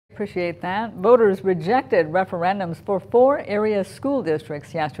Appreciate that. Voters rejected referendums for 4 area school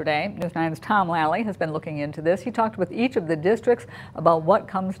districts yesterday. News 9's Tom Lally has been looking into this. He talked with each of the districts about what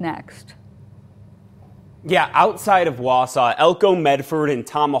comes next. Yeah, outside of Wausau, Elko, Medford, and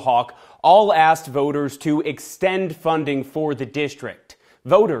Tomahawk all asked voters to extend funding for the district.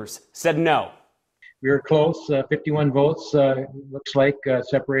 Voters said no. We were close. 51 votes, looks like,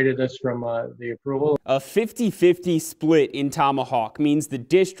 separated us from the approval. A 50-50 split in Tomahawk means the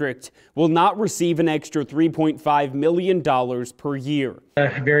district will not receive an extra $3.5 million per year.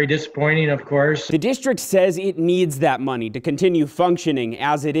 Very disappointing, of course. The district says it needs that money to continue functioning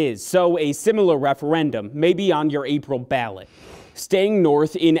as it is, so a similar referendum may be on your April ballot. Staying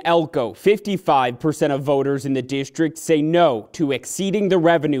north in Elko, 55% of voters in the district say no to exceeding the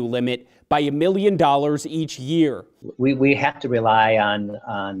revenue limit by $1 million each year. We have to rely on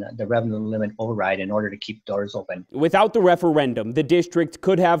the revenue limit override in order to keep doors open. Without the referendum, the district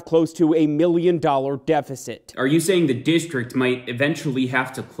could have close to $1 million deficit. Are you saying the district might eventually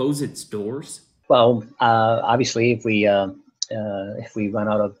have to close its doors? Well, obviously, if we run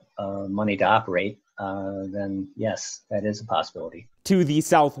out of money to operate, then yes, that is a possibility. To the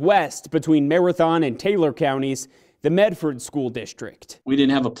southwest, between Marathon and Taylor counties, the Medford School District. We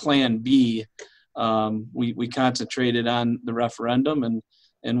didn't have a plan B. We concentrated on the referendum,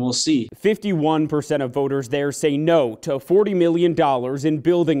 and we'll see. 51% of voters there say no to $40 million in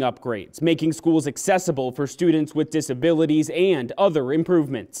building upgrades, making schools accessible for students with disabilities and other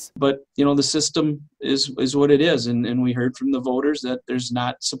improvements. But, you know, the system is what it is, and we heard from the voters that there's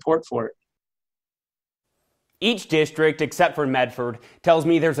not support for it. Each district, except for Medford, tells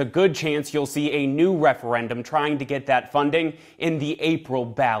me there's a good chance you'll see a new referendum trying to get that funding in the April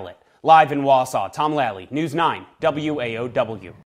ballot. Live in Wausau, Tom Lally, News 9, WAOW.